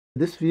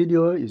This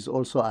video is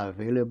also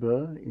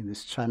available in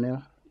this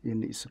channel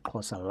in its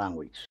Xhosa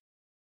language.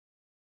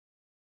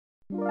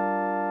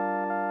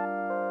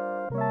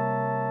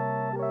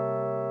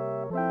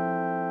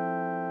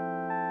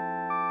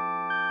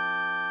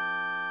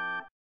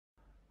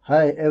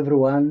 Hi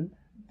everyone,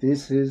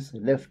 this is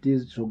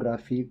Lefty's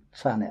Geography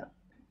channel.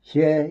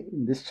 Here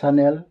in this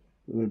channel,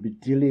 we will be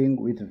dealing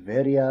with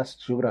various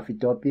geography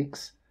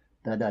topics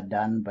that are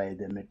done by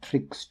the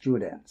Matric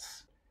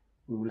students.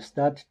 We will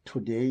start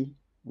today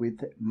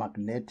with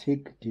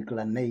magnetic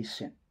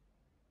declination.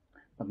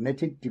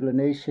 Magnetic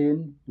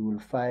declination you will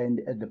find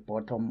at the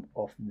bottom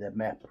of the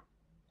map.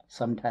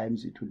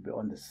 Sometimes it will be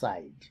on the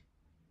side.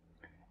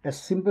 A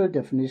simple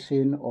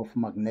definition of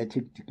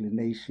magnetic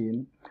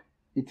declination,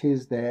 it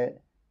is the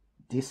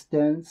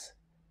distance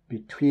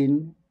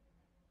between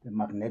the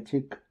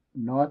magnetic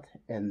north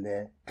and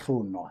the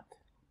true north.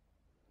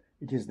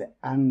 It is the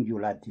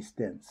angular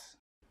distance.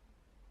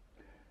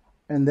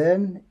 And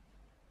then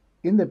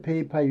in the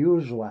paper,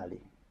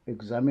 usually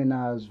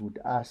examiners would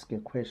ask a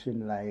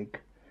question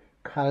like,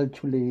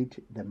 calculate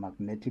the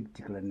magnetic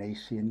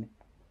declination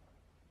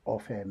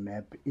of a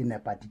map in a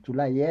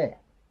particular year.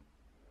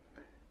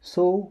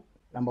 So,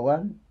 number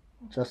one,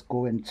 just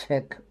go and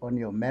check on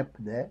your map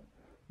there.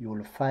 You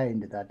will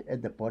find that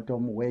at the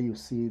bottom where you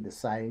see the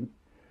sign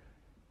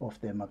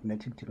of the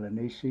magnetic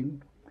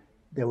declination,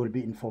 there will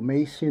be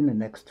information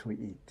next to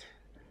it.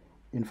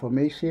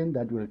 Information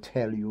that will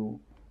tell you,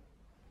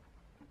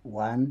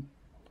 one,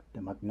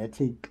 the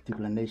magnetic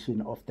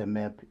declination of the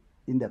map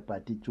in the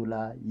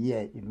particular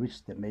year in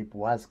which the map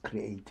was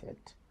created.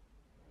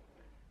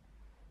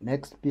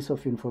 Next piece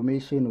of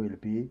information will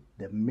be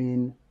the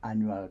mean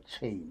annual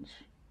change.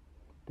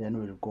 Then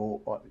we'll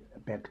go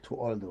back to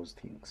all those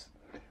things.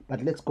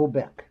 But let's go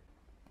back.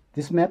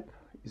 This map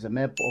is a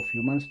map of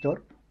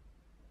HUMANSDORP.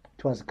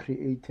 It was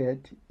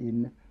created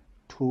in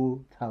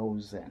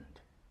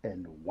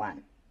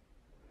 2001.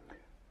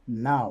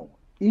 Now,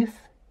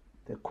 if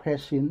the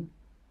question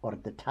or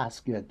the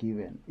task you are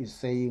given is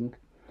saying,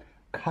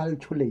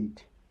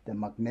 calculate the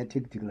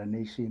magnetic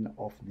declination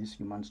of this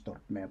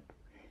HUMANSDORP map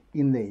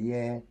in the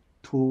year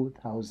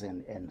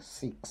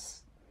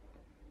 2006.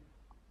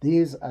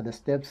 These are the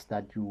steps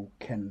that you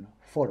can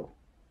follow.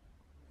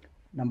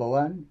 Number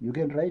one, you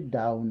can write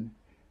down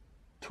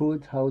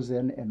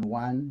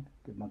 2001,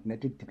 the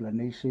magnetic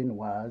declination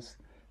was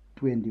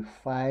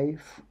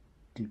 25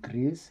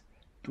 degrees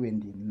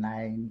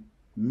 29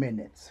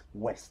 minutes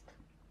west.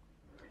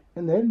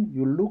 And then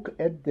you look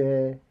at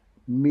the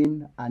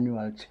mean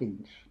annual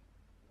change.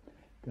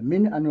 The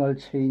mean annual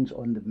change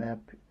on the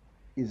map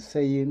is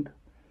saying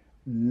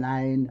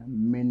 9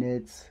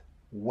 minutes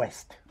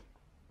west.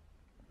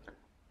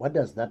 What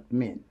does that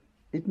mean?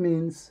 It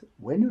means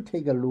when you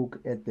take a look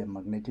at the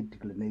magnetic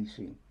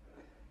declination,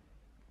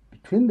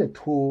 between the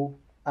two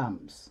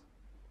arms,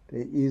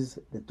 there is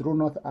the true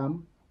north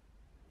arm,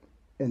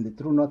 and the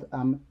true north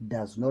arm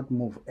does not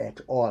move at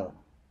all.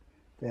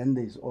 Then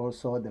there is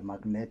also the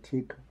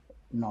magnetic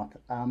north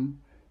arm,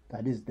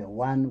 that is the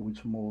one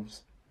which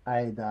moves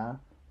either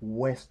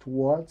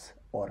westwards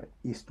or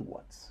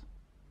eastwards.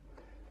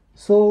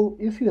 So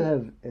if you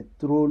have a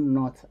true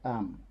north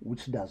arm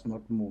which does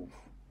not move,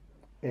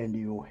 and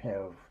you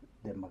have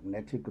the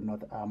magnetic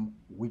north arm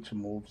which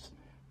moves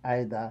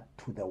either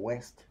to the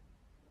west,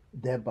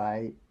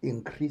 thereby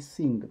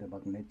increasing the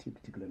magnetic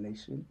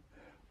declination,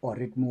 or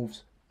it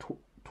moves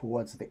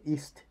towards the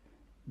east,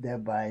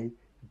 thereby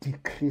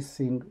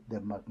decreasing the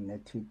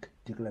magnetic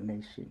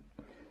declination.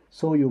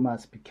 So you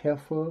must be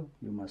careful,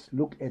 you must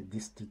look at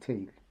this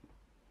detail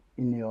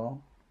in your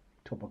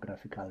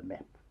topographical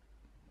map.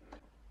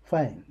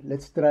 Fine,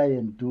 let's try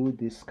and do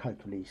this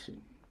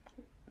calculation.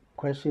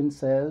 Question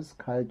says,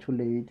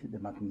 calculate the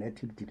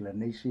magnetic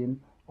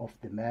declination of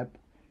the map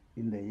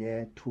in the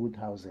year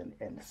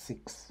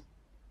 2006.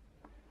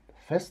 The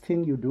first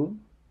thing you do,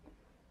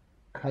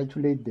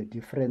 calculate the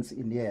difference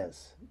in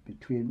years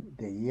between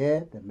the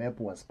year the map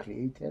was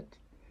created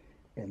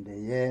and the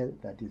year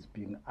that is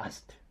being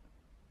asked.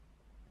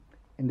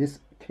 In this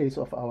case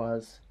of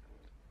ours,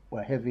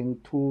 we're having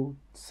two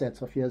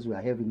sets of years. We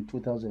are having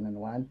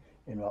 2001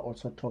 and we're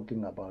also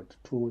talking about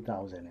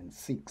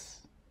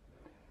 2006.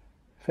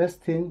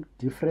 First thing,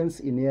 difference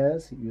in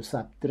years, you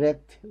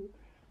subtract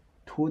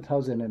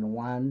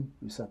 2001,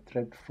 you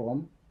subtract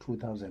from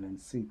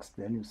 2006,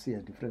 then you see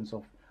a difference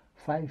of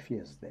 5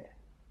 years there.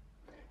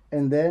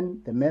 And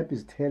then the map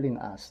is telling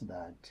us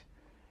that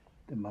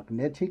the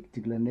magnetic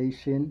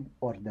declination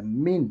or the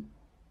mean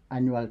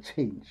annual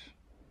change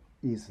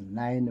is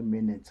 9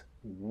 minutes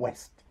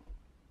west,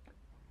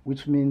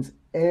 which means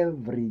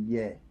every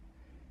year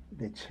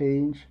the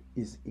change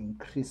is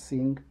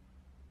increasing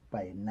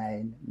by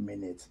 9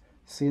 minutes,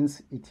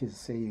 since it is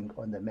saying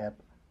on the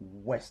map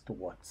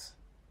westwards,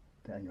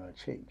 the annual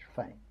change.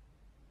 Fine.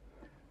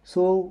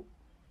 So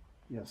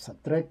you have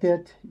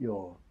subtracted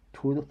your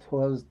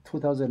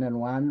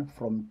 2001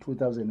 from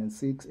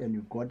 2006 and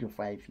you've got your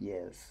 5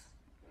 years.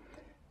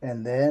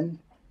 And then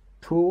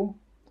 2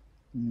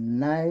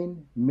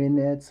 9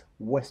 minutes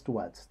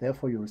westwards.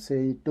 Therefore, you'll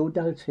say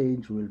total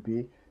change will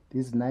be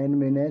these 9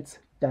 minutes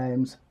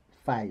times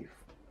 5,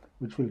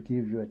 which will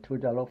give you a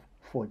total of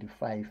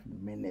 45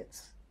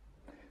 minutes.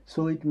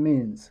 So it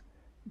means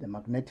the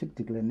magnetic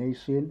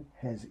declination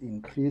has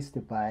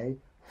increased by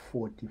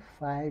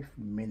 45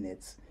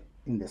 minutes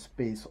in the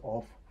space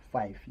of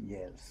 5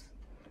 years.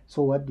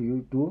 So what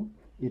do?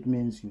 It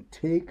means you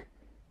take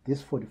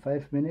this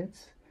 45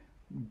 minutes,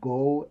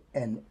 go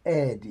and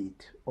add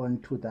it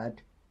onto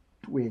that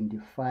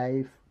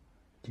 25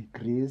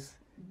 degrees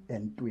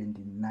and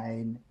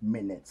 29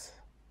 minutes.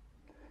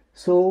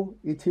 So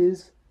it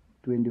is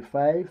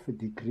 25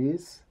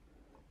 degrees,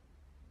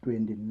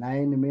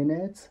 29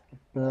 minutes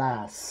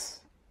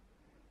plus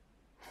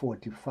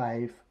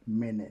 45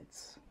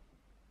 minutes.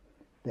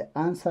 The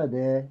answer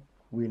there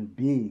will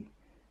be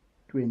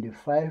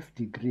 25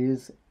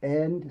 degrees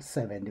and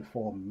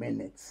 74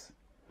 minutes.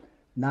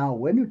 Now,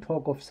 when you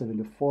talk of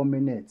 74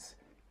 minutes,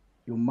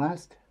 you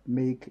must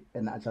make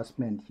an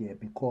adjustment here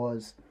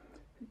because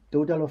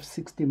total of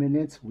 60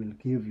 minutes will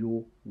give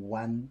you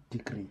 1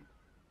 degree.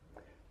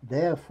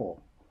 Therefore,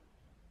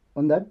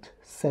 on that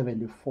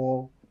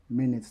 74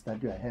 minutes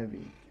that you are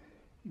having,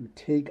 you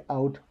take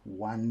out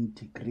 1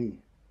 degree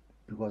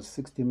because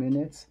 60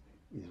 minutes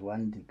is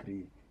 1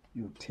 degree.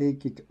 You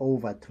take it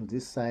over to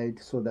this side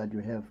so that you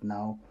have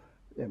now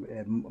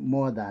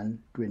more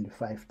than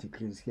 25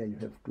 degrees. Here you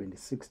have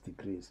 26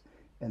 degrees.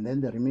 And then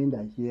the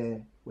remainder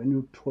here, when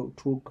you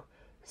took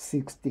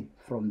 60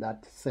 from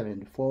that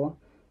 74,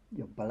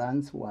 your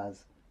balance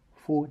was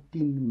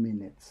 14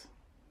 minutes.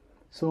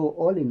 So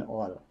all in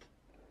all,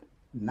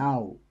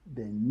 now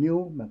the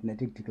new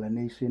magnetic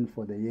declination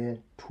for the year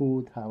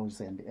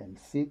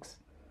 2006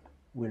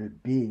 will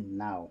be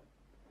now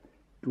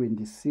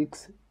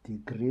 26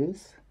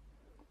 degrees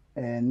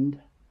and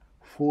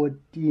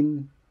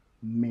 14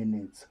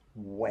 minutes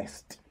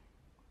west.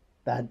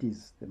 That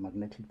is the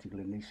magnetic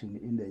declination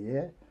in the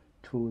year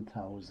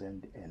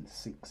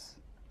 2006.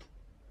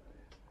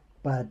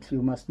 But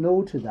you must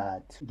note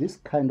that this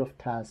kind of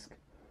task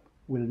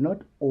will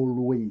not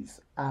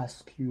always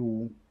ask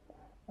you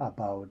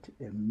about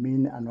a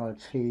mean annual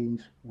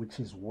change which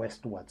is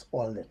westwards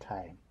all the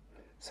time.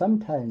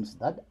 Sometimes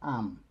that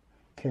arm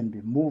can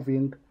be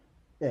moving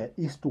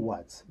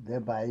eastwards,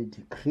 thereby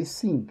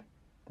decreasing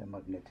the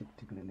magnetic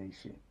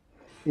declination.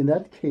 In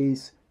that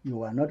case,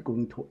 you are not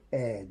going to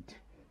add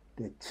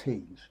the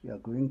change. You are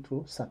going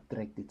to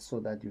subtract it so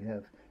that you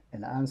have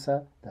an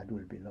answer that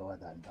will be lower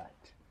than that,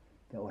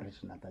 the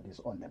original that is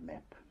on the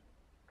map.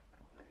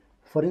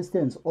 For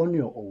instance, on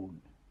your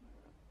own,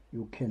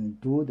 you can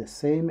do the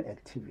same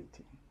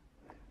activity,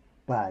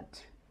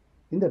 but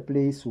in the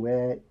place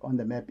where on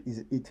the map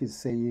it is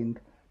saying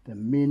the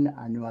mean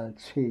annual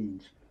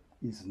change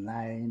is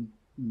 9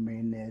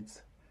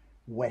 minutes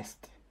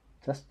west,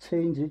 just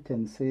change it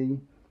and say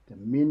the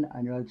mean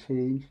annual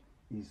change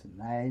is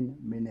 9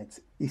 minutes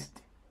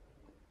east,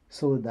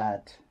 so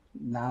that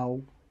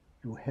now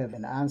you have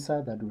an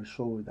answer that will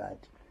show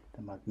that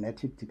the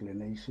magnetic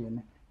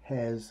declination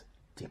has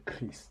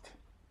decreased.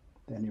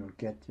 Then you'll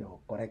get your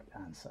correct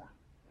answer.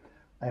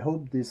 I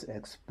hope this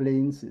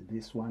explains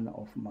this one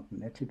of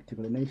magnetic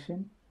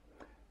declination.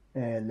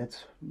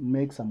 Let's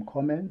make some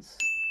comments.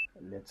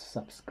 Let's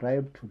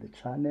subscribe to the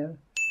channel.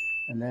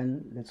 And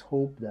then let's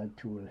hope that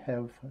you will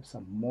have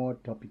some more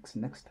topics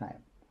next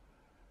time.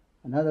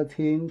 Another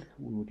thing,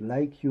 we would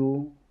like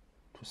you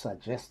to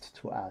suggest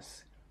to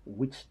us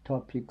which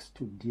topics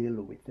to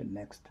deal with the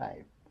next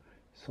time,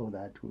 so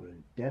that we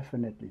will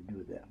definitely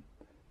do them.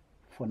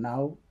 For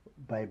now,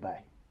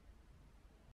 bye-bye.